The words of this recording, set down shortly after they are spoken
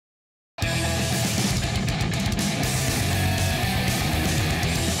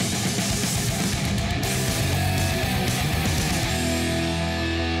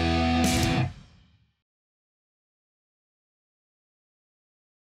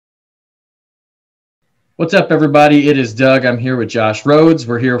What's up, everybody? It is Doug. I'm here with Josh Rhodes.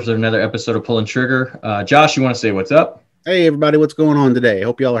 We're here for another episode of Pulling Trigger. Josh, you want to say what's up? Hey, everybody. What's going on today?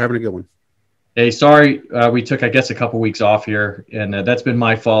 Hope y'all are having a good one. Hey, sorry we took, I guess, a couple weeks off here, and that's been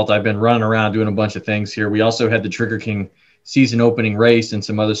my fault. I've been running around doing a bunch of things here. We also had the Trigger King season opening race and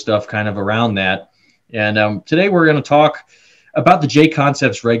some other stuff kind of around that. And today we're going to talk about the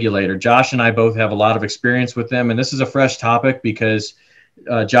JConcepts Regulator. Josh and I both have a lot of experience with them, and this is a fresh topic because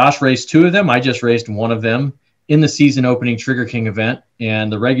Josh raced two of them. I just raced one of them in the season opening Trigger King event,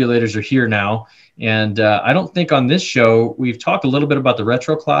 and the regulators are here now. And I don't think on this show we've talked a little bit about the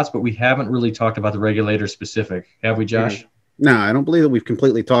retro clots, but we haven't really talked about the regulator specific. Have we, Josh? No, I don't believe that we've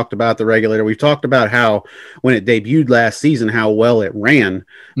completely talked about the regulator. We've talked about how when it debuted last season, how well it ran,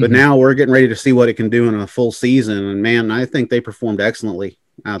 but now we're getting ready to see what it can do in a full season. And man, I think they performed excellently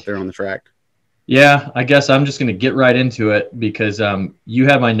out there on the track. Yeah, I guess I'm just going to get right into it because you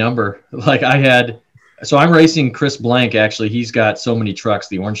had my number. So I'm racing Chris Blank. Actually, he's got so many trucks,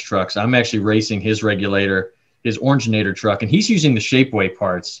 the orange trucks. I'm actually racing his regulator, his Oranginator truck, and he's using the Shapeway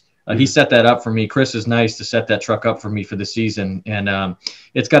parts. He set that up for me. Chris is nice to set that truck up for me for the season, and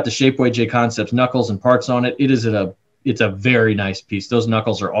it's got the Shapeway JConcepts knuckles and parts on it. It's a very nice piece. Those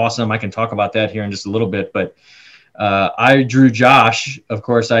knuckles are awesome. I can talk about that here in just a little bit, but I drew Josh. Of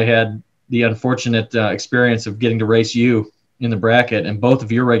course, I had the unfortunate experience of getting to race you in the bracket, and both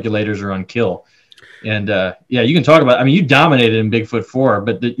of your regulators are on kill. And yeah, you can talk about, I mean, you dominated in Bigfoot 4,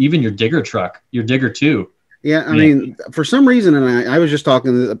 but even your digger truck, your digger 2. Yeah, I mean, for some reason, and I was just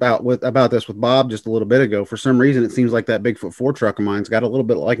talking about this with Bob just a little bit ago. For some reason, it seems like that Bigfoot 4 truck of mine's got a little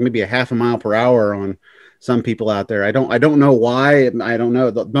bit like maybe a half a mile per hour on some people out there. I don't know why. I don't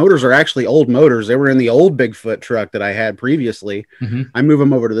know. The motors are actually old motors. They were in the old Bigfoot truck that I had previously. I move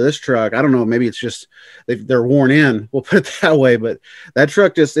them over to this truck. I don't know. Maybe it's just they're worn in. We'll put it that way. But that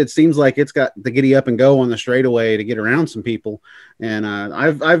truck it seems like it's got the giddy up and go on the straightaway to get around some people. And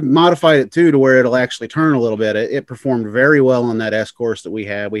I've modified it too to where it'll actually turn a little bit. It performed very well on that S course that we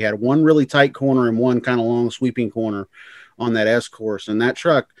had. We had one really tight corner and one kind of long sweeping corner on that S course, and that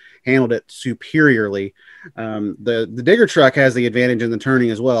truck handled it superiorly. The digger truck has the advantage in the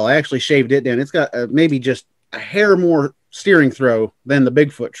turning as well. I actually shaved it down. It's got maybe just a hair more steering throw than the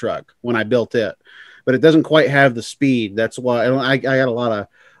Bigfoot truck when I built it, but it doesn't quite have the speed. That's why I got a lot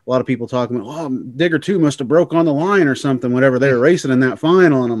of people talking about, oh, digger 2 must have broke on the line or something whenever they were racing in that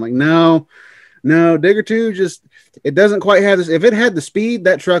final. And I'm like, no, digger 2 just, it doesn't quite have this. If it had the speed,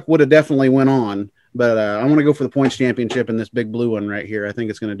 that truck would have definitely went on. But I want to go for the points championship in this big blue one right here. I think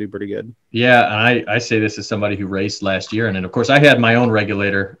it's going to do pretty good. Yeah, I say this as somebody who raced last year. And then, of course, I had my own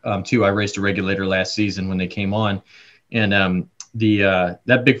regulator, too. I raced a regulator last season when they came on. And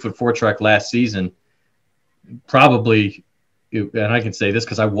that Bigfoot 4 truck last season probably, and I can say this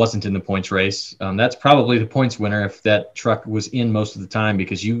because I wasn't in the points race, that's probably the points winner if that truck was in most of the time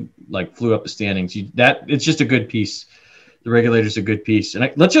because you, flew up the standings. It's just a good piece. The regulator's a good piece. And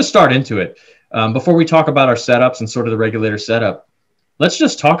let's just start into it. Before we talk about our setups and sort of the regulator setup, let's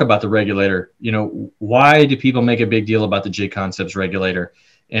just talk about the regulator. You know, why do people make a big deal about the JConcepts regulator?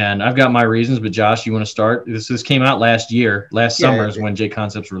 And I've got my reasons, but Josh, you want to start? This came out last summer is when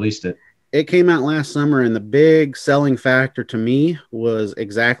JConcepts released it. It came out last summer, and the big selling factor to me was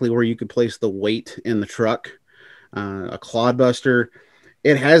exactly where you could place the weight in the truck. A Clod buster,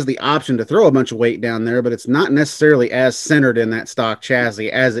 it has the option to throw a bunch of weight down there, but it's not necessarily as centered in that stock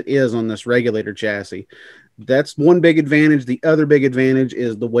chassis as it is on this regulator chassis. That's one big advantage. The other big advantage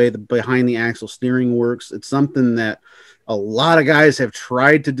is the way the behind the axle steering works. It's something that a lot of guys have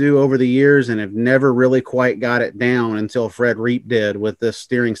tried to do over the years and have never really quite got it down until Fred Reap did with this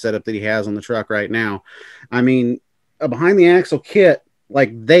steering setup that he has on the truck right now. I mean, a behind the axle kit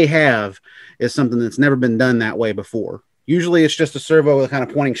like they have is something that's never been done that way before. Usually it's just a servo kind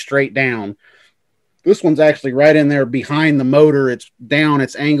of pointing straight down. This one's actually right in there behind the motor. It's down,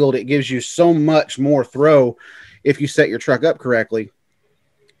 it's angled. It gives you so much more throw if you set your truck up correctly.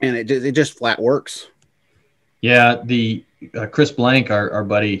 And it just flat works. Yeah, the Chris Blank, our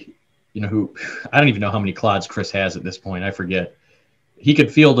buddy, who I don't even know how many Clods Chris has at this point. I forget. He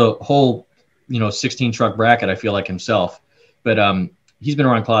could field a whole, 16 truck bracket, I feel like himself. But he's been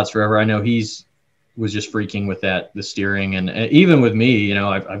around Clods forever. I know was just freaking with the steering. And even with me,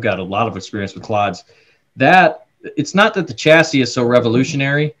 I've got a lot of experience with Clods. That it's not that the chassis is so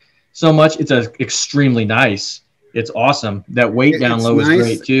revolutionary so much. It's extremely nice. It's awesome. That weight down low is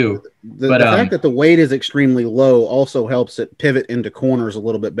great too. The fact that the weight is extremely low also helps it pivot into corners a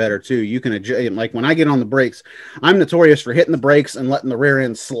little bit better too. You can adjust, like when I get on the brakes, I'm notorious for hitting the brakes and letting the rear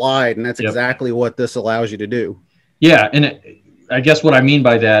end slide. And that's exactly what this allows you to do. Yeah. And I guess what I mean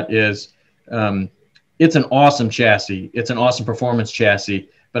by that is, it's an awesome chassis. It's an awesome performance chassis.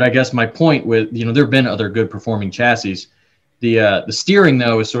 But I guess my point with, you know, there have been other good performing chassis. The steering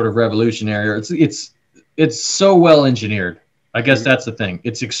though is sort of revolutionary. It's so well engineered. I guess that's the thing.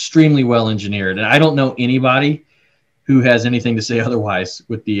 It's extremely well engineered, and I don't know anybody who has anything to say otherwise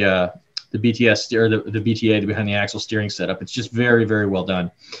with the BTS steer, the BTA, the behind the axle steering setup. It's just very, very well done.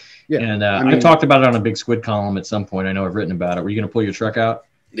 Yeah, and I talked about it on a big squid column at some point. I know I've written about it. Were you going to pull your truck out?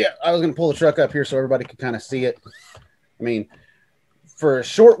 Yeah, I was going to pull the truck up here so everybody could kind of see it. I mean, for a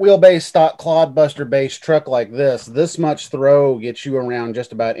short wheelbase stock clodbuster base truck like this much throw gets you around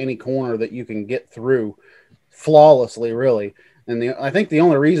just about any corner that you can get through flawlessly, really. And I think the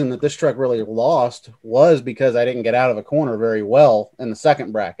only reason that this truck really lost was because I didn't get out of a corner very well in the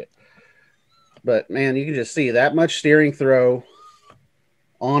second bracket. But man, you can just see that much steering throw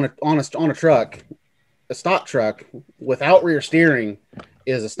on a truck, a stock truck without rear steering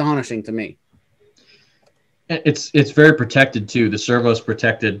is astonishing to me. It's very protected too. The servo's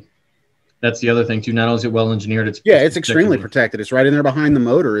protected. That's the other thing too. Not only is it well engineered, it's extremely protected. It's right in there behind the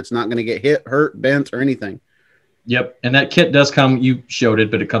motor. It's not going to get hit, hurt, bent, or anything. Yep, and that kit does come. You showed it,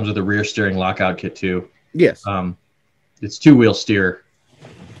 but it comes with a rear steering lockout kit too. Yes. It's 2-wheel steer.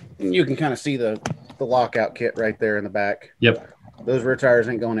 You can kind of see the lockout kit right there in the back. Yep. Those rear tires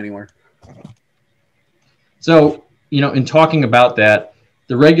ain't going anywhere. So, you know, in talking about that,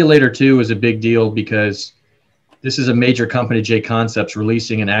 the Regulator 2 is a big deal because this is a major company, JConcepts,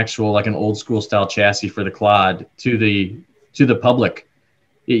 releasing an actual, like an old school style chassis for the Clod to the public.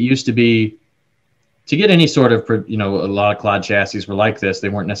 It used to be, to get any sort of, you know, a lot of Clod chassis were like this. They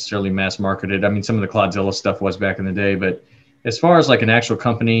weren't necessarily mass marketed. I mean, some of the Clodzilla stuff was back in the day, but as far as like an actual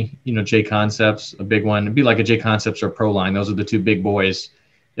company, you know, JConcepts, a big one, it'd be like a JConcepts or a Proline. Those are the two big boys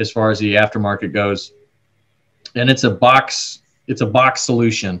as far as the aftermarket goes. And it's a box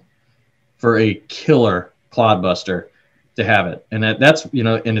solution for a killer Clodbuster to have it. And that's, you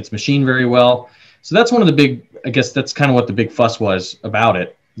know, and it's machined very well. So that's one of the big, I guess that's kind of what the big fuss was about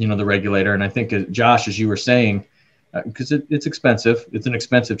it, you know, the Regulator. And I think, Josh, as you were saying, because it's expensive, it's an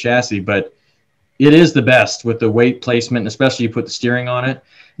expensive chassis, but it is the best with the weight placement, and especially you put the steering on it.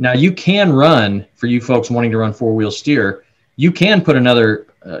 Now you can run, for you folks wanting to run 4-wheel steer, you can put another,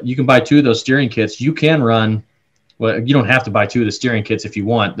 you can buy 2 of those steering kits. You can run, well, you don't have to buy 2 of the steering kits if you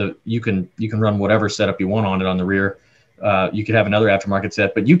want. You can run whatever setup you want on it on the rear. You could have another aftermarket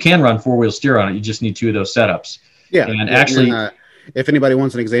set, but you can run 4-wheel steer on it. You just need 2 of those setups. Yeah. And actually, if anybody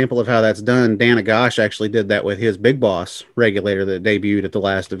wants an example of how that's done, Dan Agash actually did that with his Big Boss Regulator that debuted at the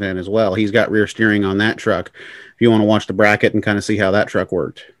last event as well. He's got rear steering on that truck. If you want to watch the bracket and kind of see how that truck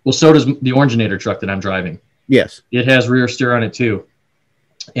worked. Well, so does the Originator truck that I'm driving. Yes. It has rear steer on it too.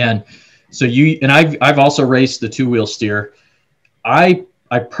 And so I've also raced the 2-wheel steer. I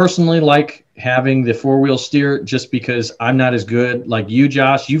personally like having the 4-wheel steer just because I'm not as good like you,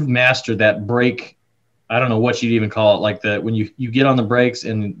 Josh. You've mastered that brake. I don't know what you'd even call it, like when you get on the brakes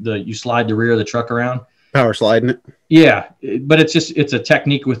and you slide the rear of the truck around. Power sliding it. Yeah, but it's a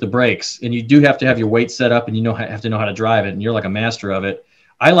technique with the brakes, and you do have to have your weight set up, and have to know how to drive it, and you're like a master of it.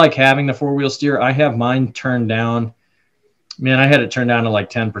 I like having the 4-wheel steer. I have mine turned down. Man, I had it turned down to like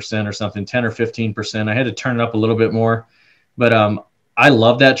 10% or something, 10 or 15%. I had to turn it up a little bit more, but I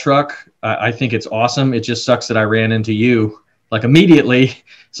love that truck. I think it's awesome. It just sucks that I ran into you like immediately,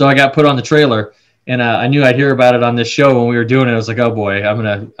 so I got put on the trailer. And I knew I'd hear about it on this show when we were doing it. I was like, oh boy,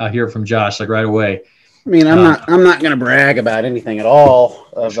 I'll hear it from Josh like right away. I mean, I'm not going to brag about anything at all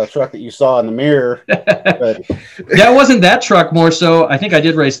of the truck that you saw in the mirror. But that wasn't that truck, more so. I think I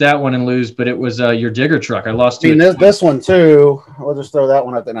did race that one and lose, but it was your digger truck. I lost. I mean, this one too. We'll just throw that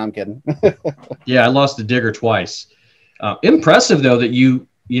one up there. No, I'm kidding. Yeah, I lost the digger twice. Impressive though that you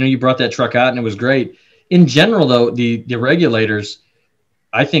brought that truck out and it was great. In general though, the Regulators,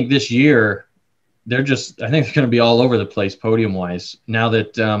 I think this year. I think they're going to be all over the place podium-wise now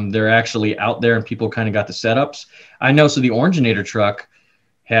that they're actually out there and people kind of got the setups. I know, so the Originator truck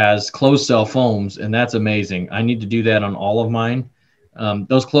has closed-cell foams, and that's amazing. I need to do that on all of mine.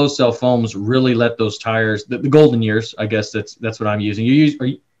 Those closed-cell foams really let those tires, the golden years, I guess that's what I'm using.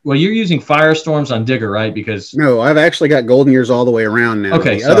 You're using Firestorms on Digger, right? Because no, I've actually got golden years all the way around now.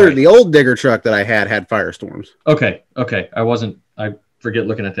 Okay, the old Digger truck that I had Firestorms. Okay. I forget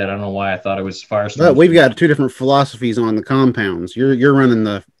looking at that. I don't know why I thought it was Firestorm. But we've got 2 different philosophies on the compounds. You're running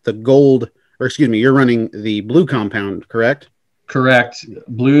the gold, or excuse me, you're running the blue compound, correct? Correct.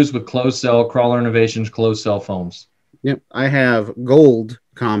 Blues with closed cell, Crawler Innovations, closed cell foams. Yep. I have gold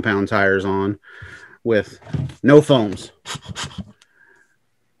compound tires on with no foams.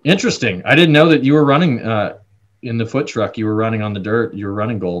 Interesting. I didn't know that you were running in the foot truck, you were running on the dirt. You were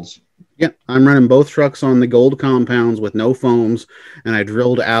running golds. Yeah, I'm running both trucks on the gold compounds with no foams, and I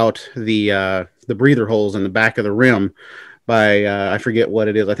drilled out the breather holes in the back of the rim by I forget what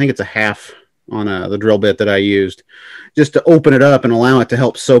it is. I think it's a half on the drill bit that I used, just to open it up and allow it to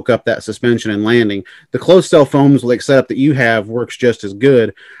help soak up that suspension and landing. The closed cell foams like setup that you have works just as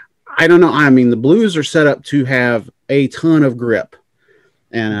good. I don't know. I mean, the blues are set up to have a ton of grip.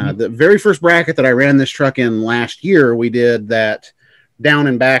 And the very first bracket that I ran this truck in last year, we did that down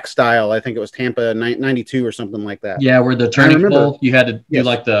and back style. I think it was Tampa 92 or something like that. Yeah, where the turning pole, you had to do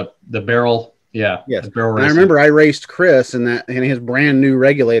like the barrel. Yeah. Yes. Barrel I remember I raced Chris in his brand new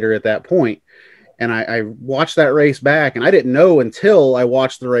regulator at that point. And I watched that race back, and I didn't know until I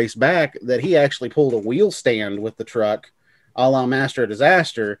watched the race back that he actually pulled a wheel stand with the truck, a la Master of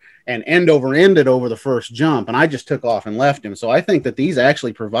Disaster, and end over ended over the first jump. And I just took off and left him. So I think that these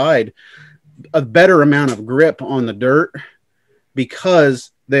actually provide a better amount of grip on the dirt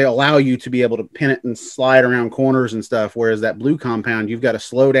because they allow you to be able to pin it and slide around corners and stuff. Whereas that blue compound, you've got to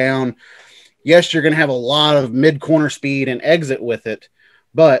slow down. Yes, you're going to have a lot of mid-corner speed and exit with it,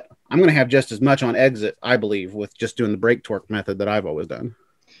 but I'm going to have just as much on exit, I believe, with just doing the brake torque method that I've always done.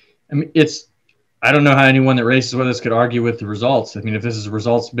 I mean, I don't know how anyone that races with us could argue with the results. I mean, if this is a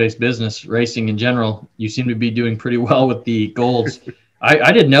results-based business, racing in general, you seem to be doing pretty well with the golds.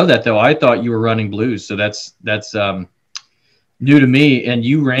 I didn't know that, though. I thought you were running blues, so that's new to me. And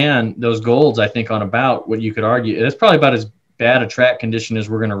you ran those golds, I think, on about what you could argue. It's probably about as bad a track condition as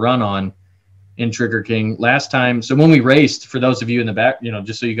we're going to run on in Trigger King last time. So when we raced, for those of you in the back,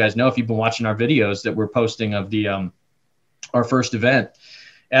 just so you guys know, if you've been watching our videos that we're posting of the our first event,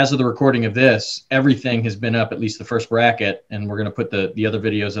 as of the recording of this, everything has been up, at least the first bracket, and we're going to put the other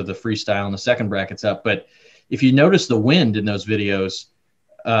videos of the freestyle and the second brackets up. But if you notice the wind in those videos,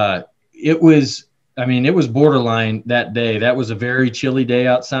 it was borderline that day. That was a very chilly day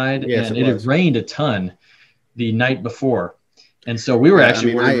outside, yes, and it had rained a ton the night before. And so we were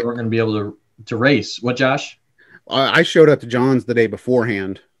actually worried we weren't going to be able to race. What, Josh? I showed up to John's the day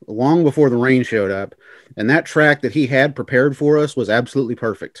beforehand, long before the rain showed up, and that track that he had prepared for us was absolutely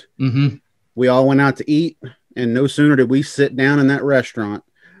perfect. Mm-hmm. We all went out to eat, and no sooner did we sit down in that restaurant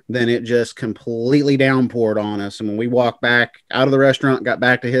than it just completely downpoured on us. And when we walked back out of the restaurant, got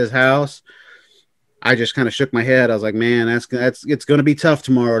back to his house, I just kind of shook my head. I was like, man, it's going to be tough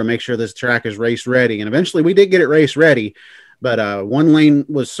tomorrow to make sure this track is race ready. And eventually we did get it race ready. But one lane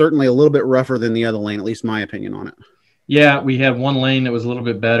was certainly a little bit rougher than the other lane, at least my opinion on it. Yeah, we had one lane that was a little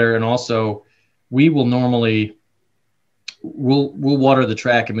bit better. And also, we will normally we'll water the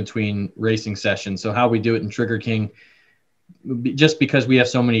track in between racing sessions. So how we do it in Trigger King, just because we have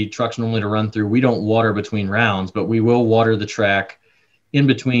so many trucks normally to run through, we don't water between rounds, but we will water the track in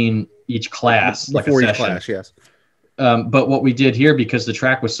between each class. Before each class, yes. But what we did here, because the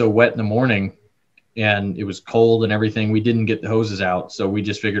track was so wet in the morning, and it was cold and everything, we didn't get the hoses out. So we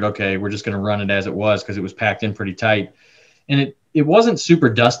just figured, okay, we're just going to run it as it was because it was packed in pretty tight. And it wasn't super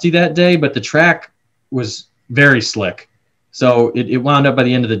dusty that day, but the track was very slick. So it wound up by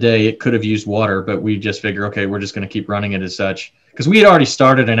the end of the day, it could have used water, but we just figured, okay, we're just going to keep running it as such. Because we had already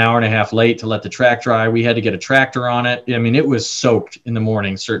started an hour and a half late to let the track dry. We had to get a tractor on it. I mean, it was soaked in the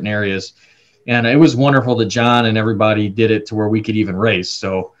morning, certain areas. And it was wonderful that John and everybody did it to where we could even race.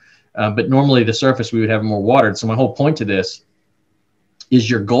 So, but normally the surface, we would have more watered. So my whole point to this is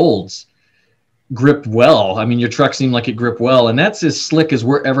your golds gripped well. I mean, your truck seemed like it gripped well, and that's as slick as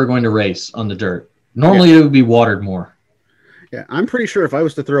we're ever going to race on the dirt. Normally it would be watered more. Yeah, I'm pretty sure if I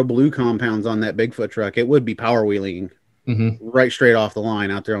was to throw blue compounds on that Bigfoot truck, it would be power wheeling right straight off the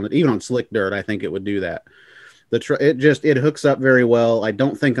line out there on even on slick dirt. I think it would do that. It hooks up very well. I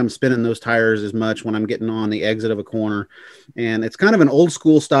don't think I'm spinning those tires as much when I'm getting on the exit of a corner. And it's kind of an old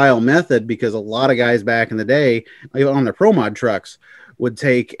school style method because a lot of guys back in the day, even on their Pro Mod trucks, would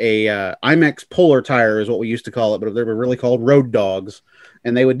take a IMEX Polar tire is what we used to call it, but they were really called Road Dogs.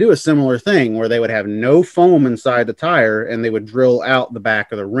 And they would do a similar thing where they would have no foam inside the tire and they would drill out the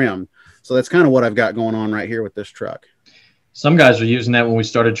back of the rim. So that's kind of what I've got going on right here with this truck. Some guys were using that when we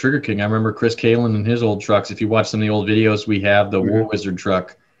started Trigger King. I remember Chris Kalin and his old trucks. If you watch some of the old videos we have, the War Wizard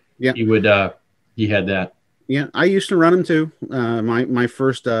truck, he had that. Yeah, I used to run them too. My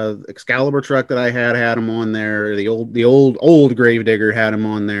first Excalibur truck that I had them on there. The old Gravedigger had them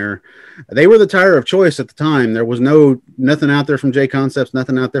on there. They were the tire of choice at the time. There was nothing out there from JConcepts,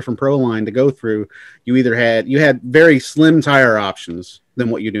 nothing out there from Proline to go through. You had very slim tire options than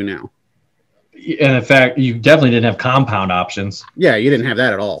what you do now. And in fact, you definitely didn't have compound options. Yeah, you didn't have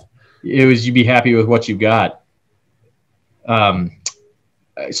that at all. It was you'd be happy with what you got.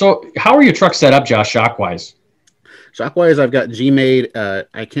 So how are your trucks set up, Josh, shockwise? Shockwise, I've got G-Made.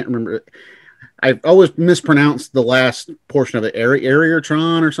 I can't remember. I've always mispronounced the last portion of it,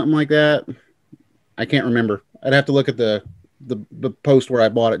 Aeriatron or something like that. I can't remember. I'd have to look at the post where I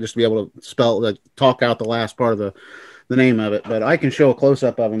bought it just to be able to talk out the last part of the name of it. But I can show a close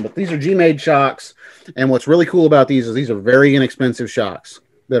up of them. But these are G-Made shocks, and what's really cool about these is these are very inexpensive shocks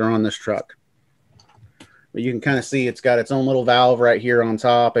that are on this truck. But you can kind of see it's got its own little valve right here on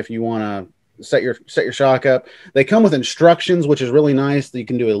top if you want to set your shock up. They come with instructions, which is really nice. You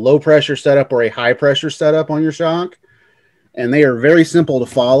can do a low pressure setup or a high pressure setup on your shock, and they are very simple to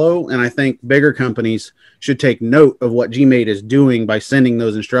follow. And I think bigger companies should take note of what G-Made is doing by sending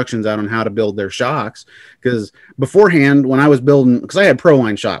those instructions out on how to build their shocks. Because beforehand, when I was building, because I had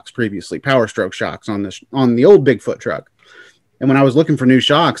Proline shocks previously, Power Stroke shocks on the old Bigfoot truck. And when I was looking for new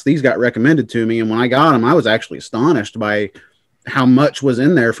shocks, these got recommended to me. And when I got them, I was actually astonished by how much was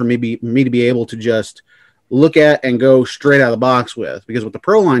in there for me to be able to just look at and go straight out of the box with. Because with the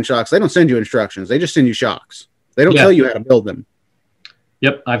Proline shocks, they don't send you instructions. They just send you shocks. They don't tell you how to build them.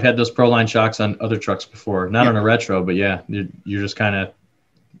 Yep. I've had those Proline shocks on other trucks before. Not on a retro, but yeah, you're just kind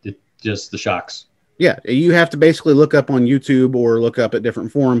of just the shocks. Yeah. You have to basically look up on YouTube or look up at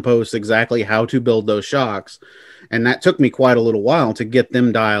different forum posts exactly how to build those shocks. And that took me quite a little while to get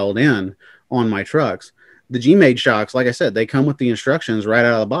them dialed in on my trucks. The G-Made shocks, like I said, they come with the instructions right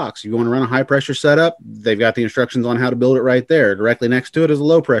out of the box. You want to run a high pressure setup, they've got the instructions on how to build it right there. Directly next to it is a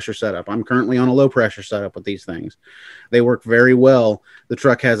low pressure setup. I'm currently on a low pressure setup with these things. They work very well. The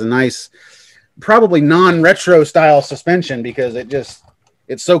truck has a nice, probably non-retro style suspension because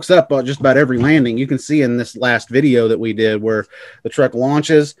it soaks up just about every landing. You can see in this last video that we did where the truck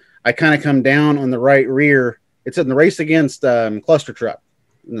launches, I kind of come down on the right rear. It's in the race against Cluster Truck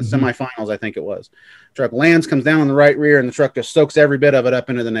in the semifinals, I think it was. Truck lands, comes down on the right rear, and the truck just soaks every bit of it up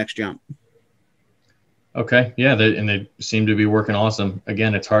into the next jump. Okay, yeah, they seem to be working awesome.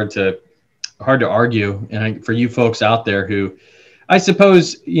 Again, it's hard to argue. And for you folks out there who, I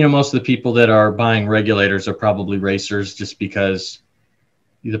suppose, most of the people that are buying regulators are probably racers just because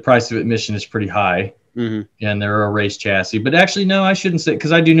the price of admission is pretty high, and they're a race chassis. But actually, no, I shouldn't say,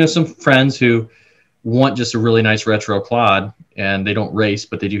 because I do know some friends who want just a really nice retro Clod, and they don't race,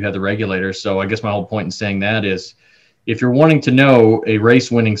 but they do have the regulators. So I guess my whole point in saying that is, if you're wanting to know a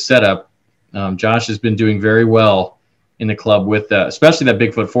race-winning setup, Josh has been doing very well in the club with especially that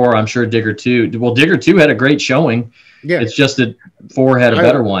Bigfoot 4. I'm sure Digger 2. Well, Digger 2 had a great showing. Yeah, it's just that 4 had a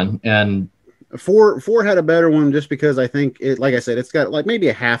better one, and 4 had a better one just because I think it, like I said, it's got like maybe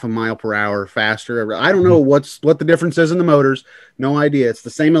a half a mile per hour faster. I don't know what the difference is in the motors. No idea. It's the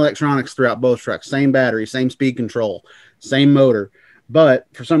same electronics throughout both trucks, same battery, same speed control, same motor. But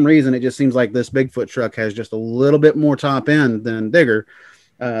for some reason, it just seems like this Bigfoot truck has just a little bit more top end than Digger.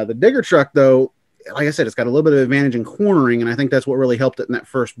 The Digger truck, though, like I said, it's got a little bit of advantage in cornering, and I think that's what really helped it in that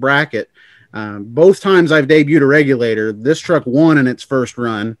first bracket. Both times I've debuted a regulator, this truck won in its first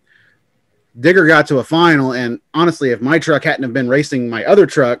run. Digger got to a final, and honestly, if my truck hadn't have been racing my other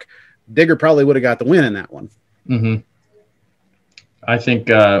truck, Digger probably would have got the win in that one. I think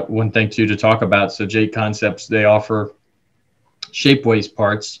one thing too to talk about. So JConcepts, they offer shapeways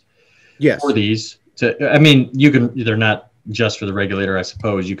parts for these. They're not just for the regulator, I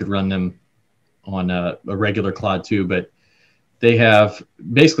suppose. You could run them on a regular Clod too, but they have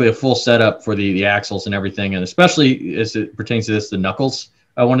basically a full setup for the axles and everything, and especially as it pertains to this, the knuckles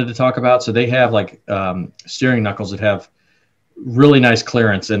I wanted to talk about. So they have like steering knuckles that have really nice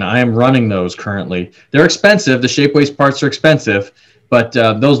clearance, and I am running those currently. They're expensive. The Shapeways parts are expensive, but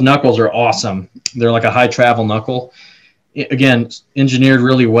those knuckles are awesome. They're like a high travel knuckle. Again, engineered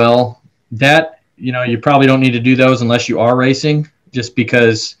really well. That, you probably don't need to do those unless you are racing, just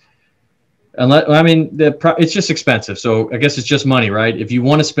because it's just expensive. So I guess it's just money, right? If you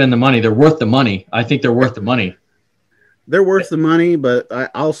want to spend the money, they're worth the money. I think they're worth the money. They're worth the money, but I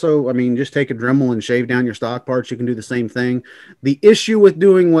also, just take a Dremel and shave down your stock parts. You can do the same thing. The issue with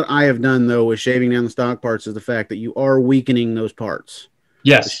doing what I have done, though, with shaving down the stock parts is the fact that you are weakening those parts.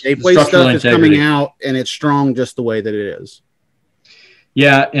 Yes. The Shapeways stuff is coming out, and it's strong just the way that it is.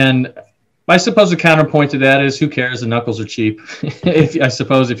 Yeah, and I suppose the counterpoint to that is, who cares? The knuckles are cheap. If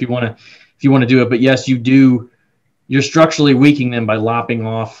you want to do it. But yes, you're structurally weakening them by lopping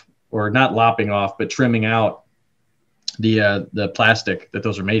off, or not lopping off, but trimming out the plastic that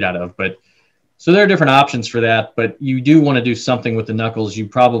those are made out of. But so there are different options for that, but you do want to do something with the knuckles. You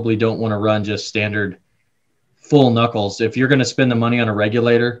probably don't want to run just standard full knuckles. If you're going to spend the money on a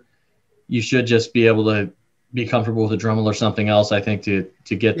regulator, you should just be able to be comfortable with a Dremel or something else, I think, to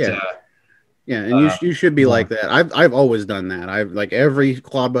get and you should be like that. I've always done that. I've like every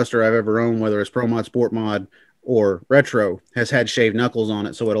Clodbuster I've ever owned, whether it's Pro Mod, Sport Mod, or retro has had shaved knuckles on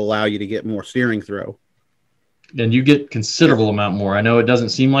it, so it'll allow you to get more steering throw. And you get considerable amount more. I know it doesn't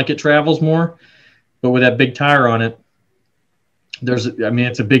seem like it travels more, but with that big tire on it,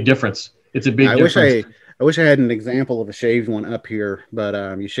 it's a big difference. It's a big difference. I wish I had an example of a shaved one up here,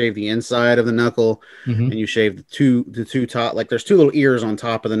 but you shave the inside of the knuckle, and you shave the two top. Like there's two little ears on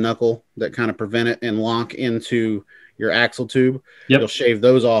top of the knuckle that kind of prevent it and lock into your axle tube. You'll shave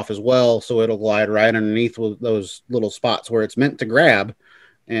those off as well, so it'll glide right underneath with those little spots where it's meant to grab,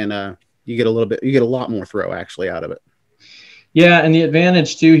 and you get a lot more throw actually out of it. Yeah, and the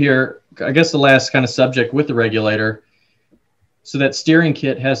advantage too here, I guess the last kind of subject with the regulator. So that steering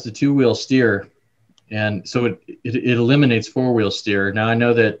kit has the 2-wheel steer. And so it eliminates 4-wheel steer. Now I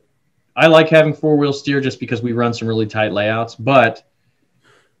know that I like having 4-wheel steer just because we run some really tight layouts, but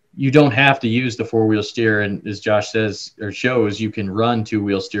you don't have to use the 4-wheel steer. And as Josh says or shows, you can run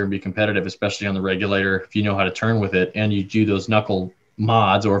 2-wheel steer and be competitive, especially on the regulator if you know how to turn with it and you do those knuckle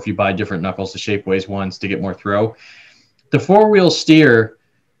mods, or if you buy different knuckles, the Shapeways ones to get more throw. The 4-wheel steer,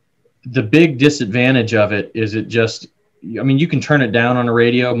 the big disadvantage of it is you can turn it down on a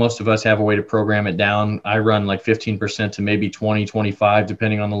radio. Most of us have a way to program it down. I run like 15% to maybe 20, 25,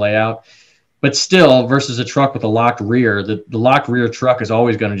 depending on the layout. But still, versus a truck with a locked rear, the locked rear truck is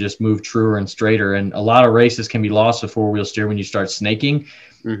always going to just move truer and straighter. And a lot of races can be lost with 4-wheel steer when you start snaking.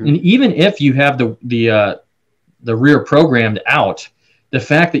 And even if you have the rear programmed out, the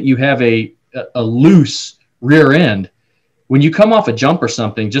fact that you have a loose rear end, when you come off a jump or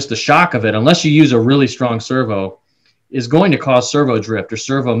something, just the shock of it, unless you use a really strong servo, is going to cause servo drift or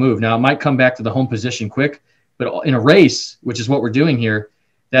servo move. Now, it might come back to the home position quick, but in a race, which is what we're doing here,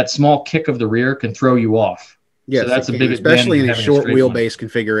 that small kick of the rear can throw you off. Yes, so that's a big advantage, especially in a short wheelbase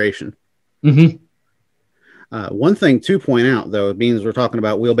configuration. One thing to point out, though, means we're talking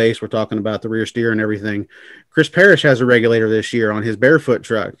about wheelbase, we're talking about the rear steer and everything. Chris Parrish has a regulator this year on his barefoot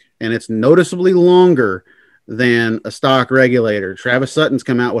truck, and it's noticeably longer than a stock regulator. Travis Sutton's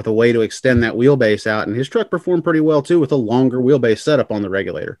come out with a way to extend that wheelbase out, and his truck performed pretty well too with a longer wheelbase setup on the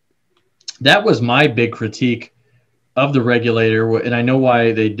regulator. That was my big critique of the regulator, and I know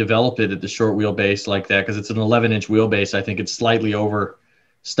why they developed it at the short wheelbase like that, because it's an 11-inch wheelbase. I think it's slightly over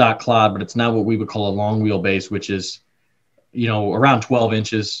stock Clod, but it's not what we would call a long wheelbase, which is, around 12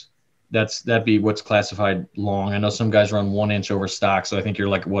 inches. That'd be what's classified long. I know some guys run 1 inch over stock, so I think you're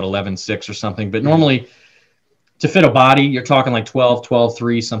like 11.6 or something. But normally, to fit a body, you're talking like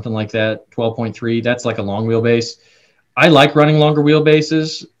 12.3, something like that, 12.3. That's like a long wheelbase. I like running longer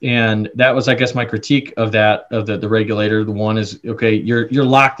wheelbases, and that was, I guess, my critique of the regulator. The one is, okay, you're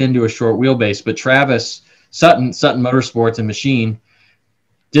locked into a short wheelbase, but Travis Sutton Motorsports and Machine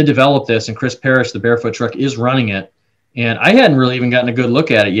did develop this, and Chris Parrish, the barefoot truck, is running it. And I hadn't really even gotten a good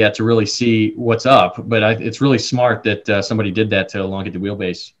look at it yet to really see what's up, but it's really smart that somebody did that to elongate the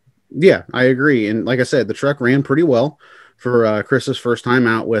wheelbase. Yeah, I agree. And like I said, the truck ran pretty well for Chris's first time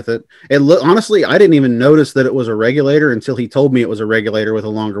out with it. Honestly, I didn't even notice that it was a regulator until he told me it was a regulator with a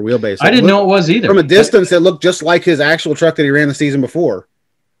longer wheelbase. I didn't know it was either. From a distance, it looked just like his actual truck that he ran the season before.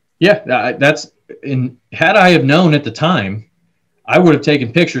 Yeah, had I have known at the time, I would have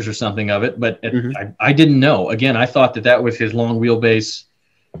taken pictures or something of it, but I didn't know. Again, I thought that was his long wheelbase,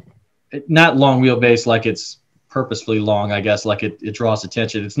 not long wheelbase like it's purposefully long, I guess, like it draws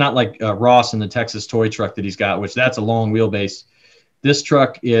attention. It's not like Ross in the Texas toy truck that he's got, which that's a long wheelbase. This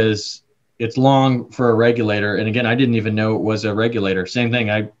truck it's long for a regulator. And again, I didn't even know it was a regulator. Same thing.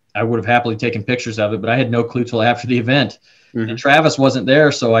 I would have happily taken pictures of it, but I had no clue till after the event. And Travis wasn't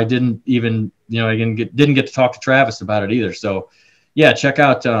there, so I didn't even, didn't get to talk to Travis about it either. So yeah, check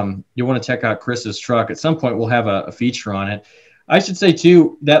out, you want to check out Chris's truck. At some point, we'll have a feature on it. I should say,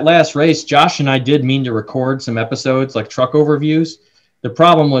 too, that last race, Josh and I did mean to record some episodes, like truck overviews. The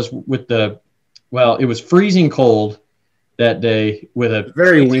problem was it was freezing cold that day with a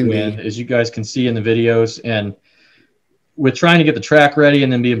very windy wind, as you guys can see in the videos. And with trying to get the track ready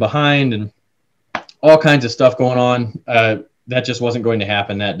and then being behind and all kinds of stuff going on, that just wasn't going to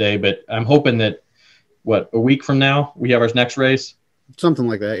happen that day. But I'm hoping that, a week from now, we have our next race? Something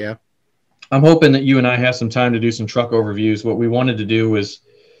like that, yeah. I'm hoping that you and I have some time to do some truck overviews. What we wanted to do was,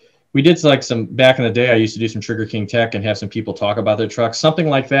 we did like some, back in the day, I used to do some Trigger King Tech and have some people talk about their trucks, something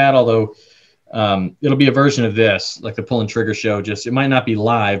like that, although it'll be a version of this, like the Pull and Trigger show. It might not be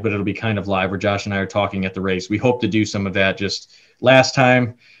live, but it'll be kind of live where Josh and I are talking at the race. We hope to do some of that. Just last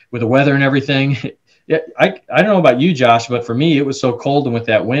time with the weather and everything, yeah, I don't know about you, Josh, but for me, it was so cold and with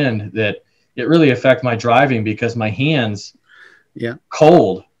that wind that it really affected my driving because my hands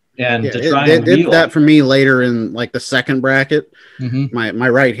cold. and Yeah, to try it and did wheel. that for me later in like the second bracket. Mm-hmm. My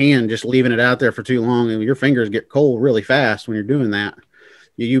right hand, just leaving it out there for too long, and your fingers get cold really fast when you're doing that.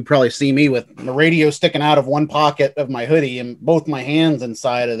 You probably see me with the radio sticking out of one pocket of my hoodie and both my hands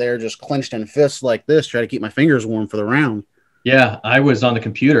inside of there just clenched in fists like this, try to keep my fingers warm for the round. Yeah, I was on the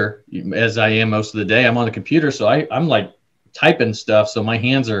computer, as I am most of the day. I'm on the computer, so I'm like typing stuff, so my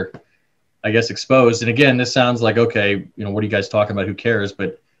hands are, I guess, exposed. And again, this sounds like, okay, what are you guys talking about? Who cares?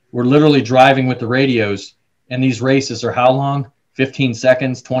 But we're literally driving with the radios, and these races are how long? 15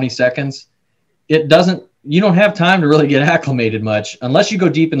 seconds, 20 seconds. You don't have time to really get acclimated much unless you go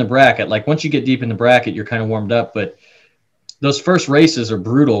deep in the bracket. Like once you get deep in the bracket, you're kind of warmed up, but those first races are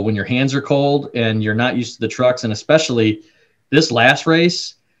brutal when your hands are cold and you're not used to the trucks. And especially this last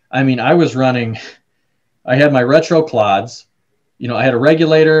race, I mean, I had my retro Clods, I had a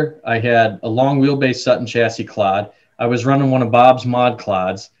regulator, I had a long wheelbase Sutton chassis Clod. I was running one of Bob's mod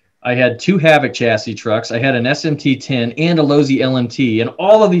Clods. I had 2 Havoc chassis trucks. I had an SMT-10 and a Losi LMT, and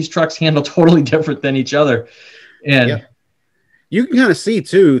all of these trucks handle totally different than each other. And yeah. You can kind of see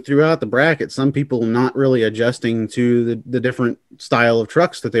too throughout the bracket, some people not really adjusting to the different style of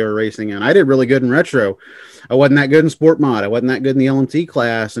trucks that they were racing in. I did really good in retro. I wasn't that good in sport mod. I wasn't that good in the LMT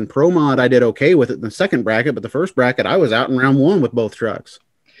class, and pro mod. I did okay with it in the second bracket, but the first bracket I was out in round 1 with both trucks.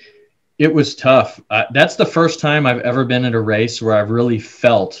 It was tough. That's the first time I've ever been at a race where I've really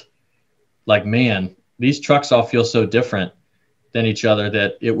felt like, man, these trucks all feel so different than each other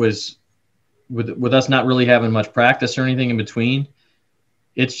that it was with us not really having much practice or anything in between.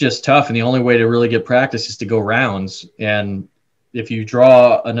 It's just tough. And the only way to really get practice is to go rounds. And if you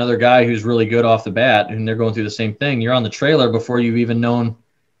draw another guy who's really good off the bat and they're going through the same thing, you're on the trailer before you've even known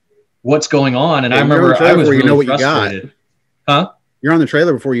what's going on. And I remember I was really frustrated. Huh? You're on the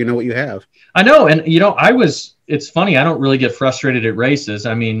trailer before you know what you have. I know. And, it's funny. I don't really get frustrated at races.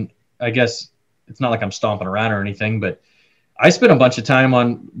 I mean, I guess it's not like I'm stomping around or anything, but I spent a bunch of time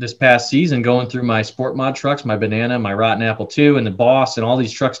on this past season going through my sport mod trucks, my Banana, my Rotten Apple II, and the Boss, and all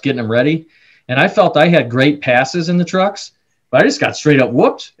these trucks, getting them ready. And I felt I had great passes in the trucks, but I just got straight up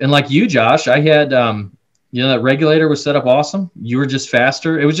whooped. And like you, Josh, I had, that regulator was set up awesome. You were just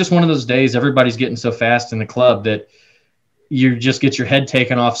faster. It was just one of those days. Everybody's getting so fast in the club that you just get your head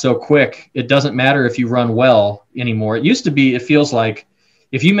taken off so quick. It doesn't matter if you run well anymore. It used to be, it feels like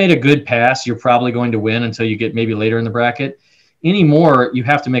if you made a good pass, you're probably going to win until you get maybe later in the bracket. Anymore, you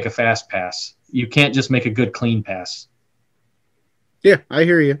have to make a fast pass. You can't just make a good, clean pass. Yeah, I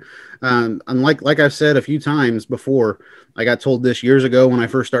hear you. And like I've said a few times before, I got told this years ago when I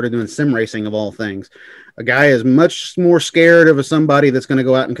first started doing sim racing of all things. A guy is much more scared of somebody that's going to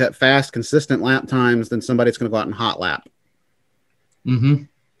go out and cut fast, consistent lap times than somebody that's going to go out and hot lap. Mm-hmm.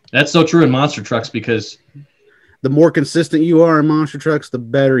 That's so true in monster trucks because the more consistent you are in monster trucks, the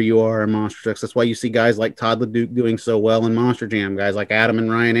better you are in monster trucks. That's why you see guys like Todd LeDuc doing so well in Monster Jam, guys like Adam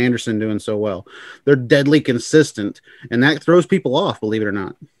and Ryan Anderson doing so well. They're deadly consistent, and that throws people off, believe it or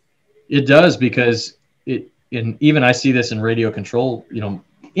not. It does, because even I see this in radio control,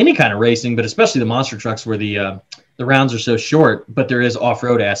 any kind of racing, but especially the monster trucks where the rounds are so short, but there is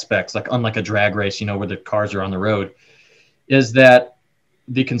off-road aspects, like unlike a drag race, where the cars are on the road, is that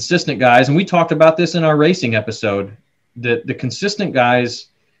the consistent guys, and we talked about this in our racing episode, that the consistent guys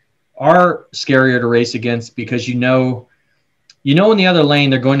are scarier to race against because in the other lane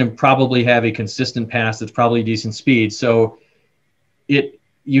they're going to probably have a consistent pass that's probably decent speed. So it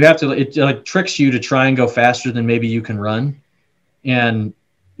tricks you to try and go faster than maybe you can run. And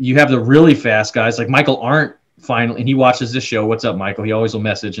you have the really fast guys like Michael Arndt finally, and he watches this show. What's up, Michael? He always will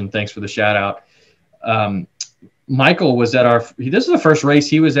message, and thanks for the shout out. Michael was at this is the first race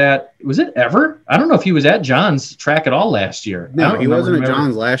he was at. Was it ever? I don't know if he was at John's track at all last year. No, he wasn't at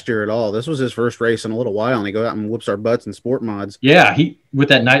John's last year at all. This was his first race in a little while, and he goes out and whoops our butts in sport mods. Yeah, he with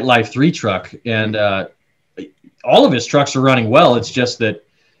that Nightlife 3 truck, and all of his trucks are running well. It's just that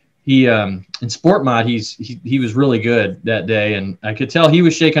he in sport mod he was really good that day, and I could tell he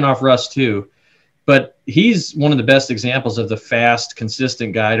was shaking off rust too. But he's one of the best examples of the fast,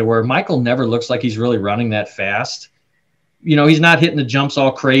 consistent guy, to where Michael never looks like he's really running that fast. He's not hitting the jumps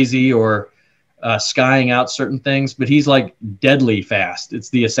all crazy or skying out certain things, but he's like deadly fast. It's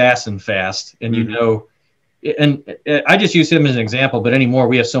the assassin fast. And, and I just use him as an example, but anymore,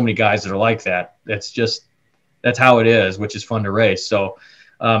 we have so many guys that are like that. That's how it is, which is fun to race. So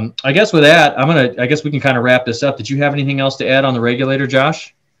I guess with that, I guess we can kind of wrap this up. Did you have anything else to add on the regulator,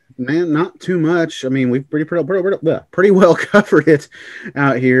 Josh? Man, not too much. I mean, we've pretty well covered it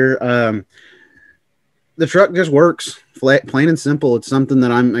out here. the truck just works, plain and simple. It's something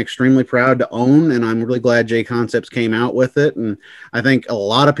that I'm extremely proud to own, and I'm really glad JConcepts came out with it. And I think a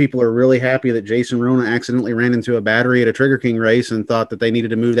lot of people are really happy that Jason Rona accidentally ran into a battery at a Trigger King race and thought that they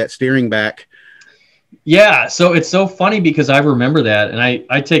needed to move that steering back. Yeah, so it's so funny because I remember that, and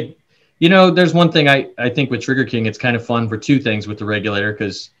I take, you know, there's one thing I think with Trigger King, it's kind of fun for two things with the regulator,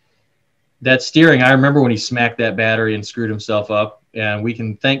 because that steering, I remember when he smacked that battery and screwed himself up, and we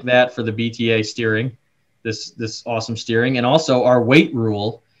can thank that for the BTA steering, this awesome steering. And also our weight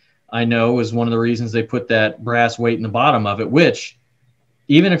rule, I know, is one of the reasons they put that brass weight in the bottom of it, which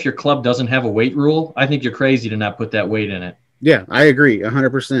even if your club doesn't have a weight rule, I think you're crazy to not put that weight in it. Yeah, I agree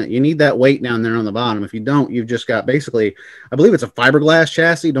 100%. You need that weight down there on the bottom. If you don't, you've just got basically, I believe it's a fiberglass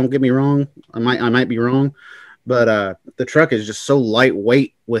chassis. Don't get me wrong. I might be wrong, but the truck is just so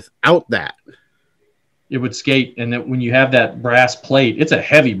lightweight without that. It would skate, and that when you have that brass plate, it's a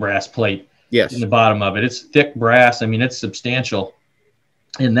heavy brass plate. Yes. In the bottom of it. It's thick brass. I mean, it's substantial,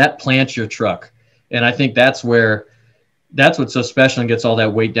 and that plants your truck. And I think that's what's so special and gets all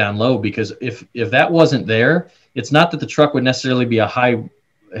that weight down low, because if that wasn't there, it's not that the truck would necessarily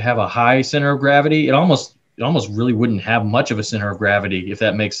have a high center of gravity. It almost really wouldn't have much of a center of gravity, if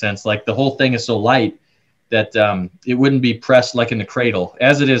that makes sense. Like, the whole thing is so light that it wouldn't be pressed like in the cradle.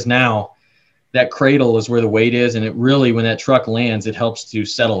 As it is now, that cradle is where the weight is, and it really, when that truck lands, it helps to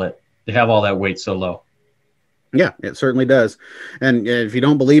settle it, to have all that weight so low. Yeah, it certainly does. And if you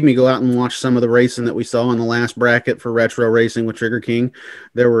don't believe me, go out and watch some of the racing that we saw in the last bracket for retro racing with Trigger King.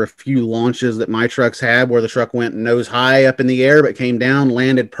 There were a few launches that my trucks had where the truck went nose high up in the air, but came down,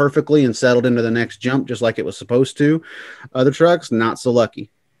 landed perfectly, and settled into the next jump just like it was supposed to. Other trucks, not so lucky.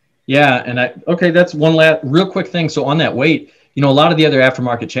 Yeah, and okay, that's one last real quick thing. So on that weight, you know, a lot of the other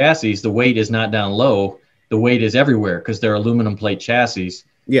aftermarket chassis, the weight is not down low. The weight is everywhere because they're aluminum plate chassis.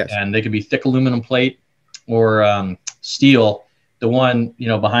 Yes. And they could be thick aluminum plate or steel. The one, you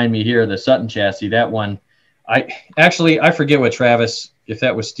know, behind me here, the Sutton chassis, that one, I forget what Travis, if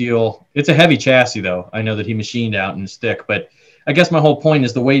that was steel. It's a heavy chassis, though. I know that he machined out and it's thick. But I guess my whole point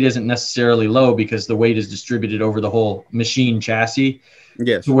is the weight isn't necessarily low because the weight is distributed over the whole machine chassis.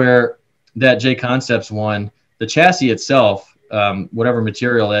 Yes. To where that JConcepts one, the chassis itself, whatever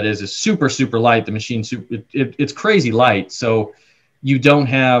material that is super, super light. The machine, it's crazy light. So you don't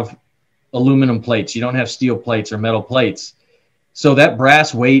have aluminum plates. You don't have steel plates or metal plates. So that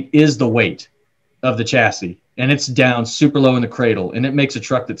brass weight is the weight of the chassis, and it's down super low in the cradle, and it makes a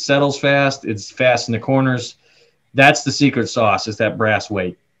truck that settles fast. It's fast in the corners. That's the secret sauce, is that brass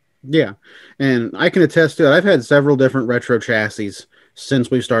weight. Yeah, and I can attest to it. I've had several different retro chassis since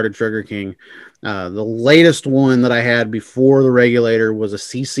we started Trigger King. The latest one that I had before the regulator was a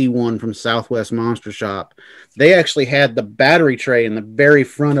CC1 from Southwest Monster Shop. They actually had the battery tray in the very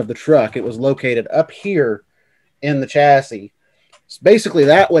front of the truck. It was located up here in the chassis. So basically,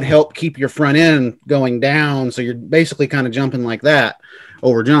 that would help keep your front end going down. So you're basically kind of jumping like that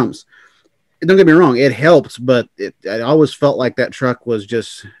over jumps. Don't get me wrong, it helped, but I always felt like that truck was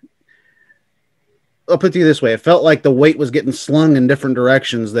just... I'll put it this way. It felt like the weight was getting slung in different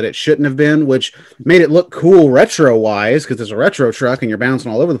directions that it shouldn't have been, which made it look cool retro-wise because it's a retro truck and you're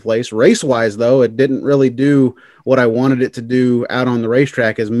bouncing all over the place. Race-wise, though, it didn't really do what I wanted it to do out on the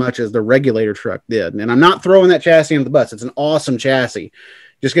racetrack as much as the regulator truck did. And I'm not throwing that chassis into the bus. It's an awesome chassis.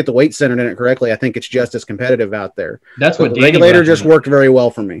 Just get the weight centered in it correctly. I think it's just as competitive out there. That's what the regulator just worked very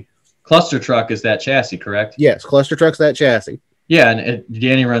well for me. Cluster truck is that chassis, correct? Yes, cluster truck's that chassis. Yeah, and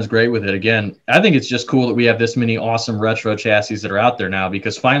Danny runs great with it. Again, I think it's just cool that we have this many awesome retro chassis that are out there now,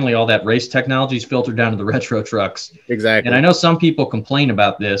 because finally all that race technology is filtered down to the retro trucks. Exactly. And I know some people complain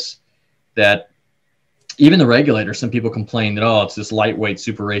about this, that even the regulator, some people complain that, oh, it's this lightweight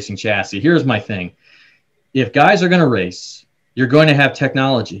super racing chassis. Here's my thing. If guys are going to race, you're going to have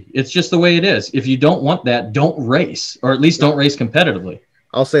technology. It's just the way it is. If you don't want that, don't race, or at least don't race competitively.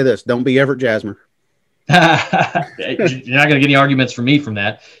 I'll say this. Don't be Everett Jasmer. You're not going to get any arguments from me from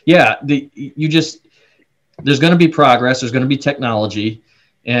that. Yeah, there's going to be progress. There's going to be technology.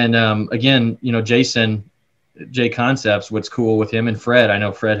 And again, you know, JConcepts, what's cool with him and Fred, I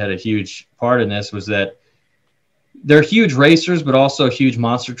know Fred had a huge part in this, was that they're huge racers, but also huge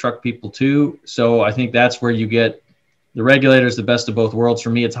monster truck people too. So I think that's where you get the regulator's the best of both worlds for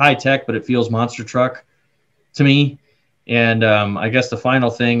me. It's high tech, but it feels monster truck to me. And I guess the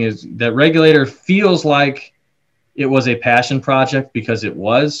final thing is that regulator feels like it was a passion project, because it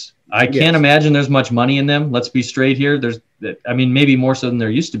was. I can't imagine there's much money in them. Let's be straight here. Maybe more so than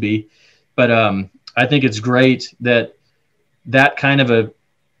there used to be. But I think it's great that kind of a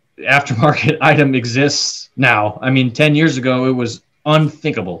aftermarket item exists now. I mean, 10 years ago, it was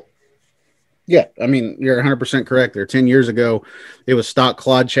unthinkable. Yeah, I mean, you're 100% correct there. 10 years ago, it was stock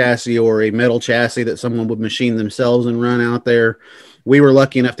Clod chassis or a metal chassis that someone would machine themselves and run out there. We were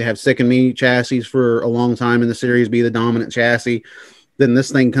lucky enough to have Sick and Me chassis for a long time in the series, be the dominant chassis. Then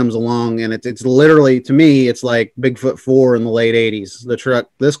this thing comes along, and it's literally, to me, it's like Bigfoot 4 in the late 80s. The truck,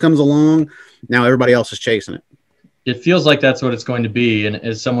 this comes along, now everybody else is chasing it. It feels like that's what it's going to be, and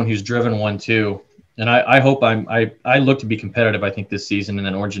as someone who's driven one too, and I hope I look to be competitive. I think this season in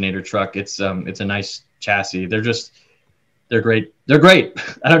an Originator truck, it's a nice chassis. They're great. They're great.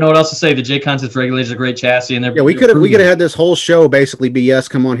 I don't know what else to say. The JConcepts Regulator is a great chassis, and we could have had this whole show basically be us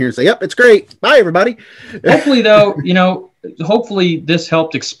come on here and say, "Yep, it's great. Bye, everybody." Hopefully, though, hopefully this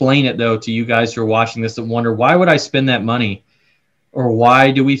helped explain it though to you guys who are watching this that wonder why would I spend that money, or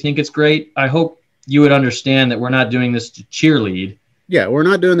why do we think it's great. I hope you would understand that we're not doing this to cheerlead. Yeah, we're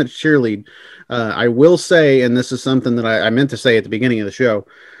not doing the cheerlead. I will say, and this is something that I meant to say at the beginning of the show,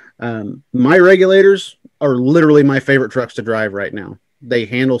 my Regulators are literally my favorite trucks to drive right now. They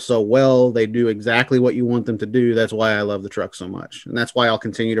handle so well. They do exactly what you want them to do. That's why I love the truck so much, and that's why I'll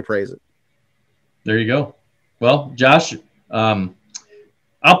continue to praise it. There you go. Well, Josh, I'll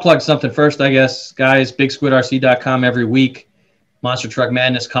plug something first, I guess, guys. BigSquidRC.com every week. Monster Truck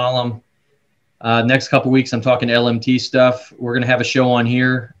Madness column. Next couple weeks, I'm talking LMT stuff. We're going to have a show on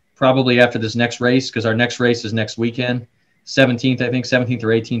here probably after this next race, because our next race is next weekend, 17th, I think, 17th or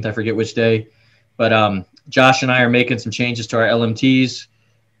 18th. I forget which day. But Josh and I are making some changes to our LMTs,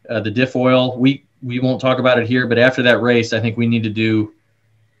 the diff oil. We won't talk about it here, but after that race, I think we need to do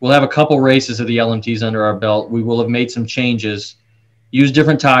 – we'll have a couple races of the LMTs under our belt. We will have made some changes, use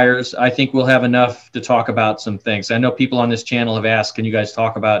different tires. I think we'll have enough to talk about some things. I know people on this channel have asked, can you guys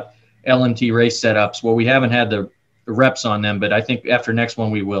talk about LMT race setups? Well, we haven't had the reps on them, but I think after next one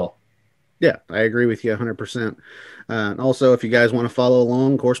we will. Yeah, I agree with you 100%. Also, if you guys want to follow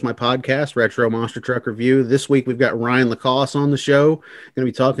along, of course, my podcast, Retro Monster Truck Review. This week we've got Ryan Lacoste on the show. Going to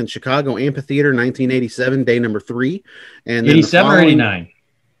be talking Chicago Amphitheater 1987, day number 3. And 87 or 89?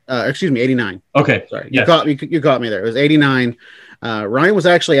 Excuse me, 89. Okay. Sorry. Yes. You caught me there. It was 89. Ryan was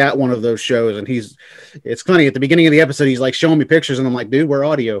actually at one of those shows, and it's funny, at the beginning of the episode, he's like showing me pictures, and I'm like, dude, we're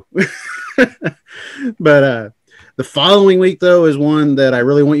audio. But the following week, though, is one that I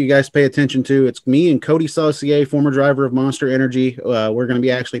really want you guys to pay attention to. It's me and Cody Saucier, former driver of Monster Energy. We're going to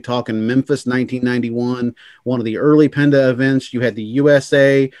be actually talking Memphis 1991, one of the early Penda events. You had the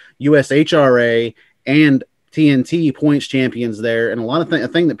USA, USHRA, and TNT points champions there. And a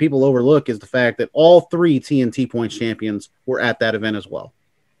thing that people overlook is the fact that all 3 TNT points champions were at that event as well.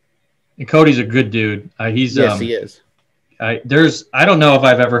 And Cody's a good dude. Yes, he is. I don't know if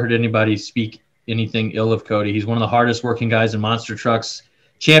I've ever heard anybody speak anything ill of Cody. He's one of the hardest working guys in monster trucks.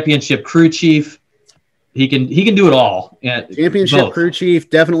 Championship crew chief. He can do it all. Championship crew chief,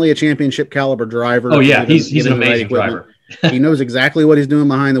 definitely a championship caliber driver. Oh yeah, he's an amazing driver. He knows exactly what he's doing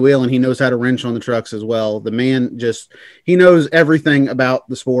behind the wheel, and he knows how to wrench on the trucks as well. The man he knows everything about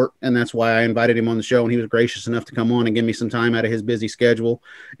the sport, and that's why I invited him on the show, and he was gracious enough to come on and give me some time out of his busy schedule.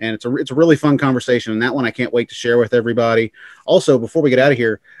 And it's a really fun conversation, and that one I can't wait to share with everybody. Also, before we get out of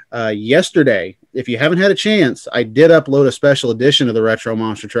here, yesterday, if you haven't had a chance, I did upload a special edition of the Retro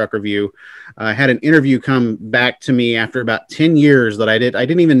Monster Truck Review. I had an interview come back to me after about 10 years that I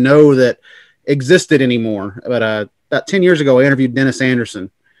didn't even know that existed anymore. But about 10 years ago, I interviewed Dennis Anderson,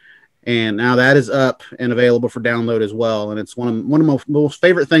 and now that is up and available for download as well. And it's one of my most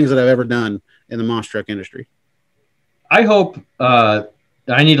favorite things that I've ever done in the monster truck industry. I hope I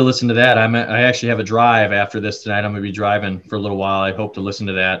need to listen to that. I actually have a drive after this tonight. I'm going to be driving for a little while. I hope to listen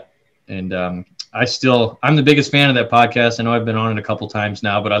to that. And I'm the biggest fan of that podcast. I know I've been on it a couple times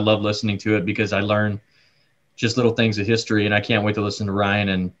now, but I love listening to it because I learn just little things of history, and I can't wait to listen to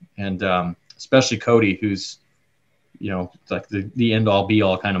Ryan and especially Cody, who's like the end all be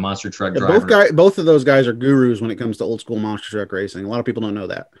all kind of monster truck driver. Both of those guys are gurus when it comes to old school monster truck racing. A lot of people don't know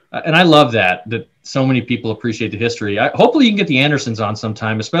that. And I love that so many people appreciate the history. Hopefully you can get the Andersons on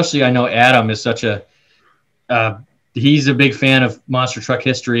sometime, especially I know Adam is such he's a big fan of monster truck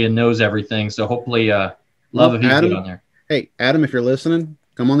history and knows everything. So hopefully love if he can get on there. Hey, Adam, if you're listening,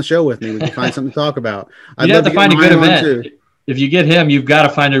 come on the show with me. We can find something to talk about. You'd have to find a good event. If you get him, you've got to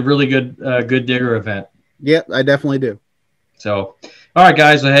find a really good digger event. Yep, I definitely do. So, all right,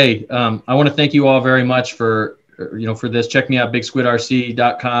 guys. Well, hey, I want to thank you all very much for this. Check me out,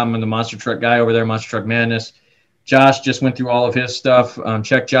 BigSquidRC.com, and the Monster Truck guy over there, Monster Truck Madness. Josh just went through all of his stuff.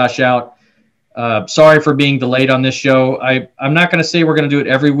 Check Josh out. Sorry for being delayed on this show. I'm not going to say we're going to do it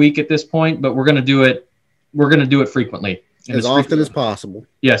every week at this point, but we're going to do it. We're going to do it frequently, as often as possible.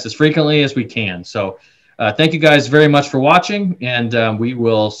 Yes, as frequently as we can. So, thank you guys very much for watching, and we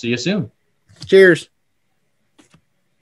will see you soon. Cheers.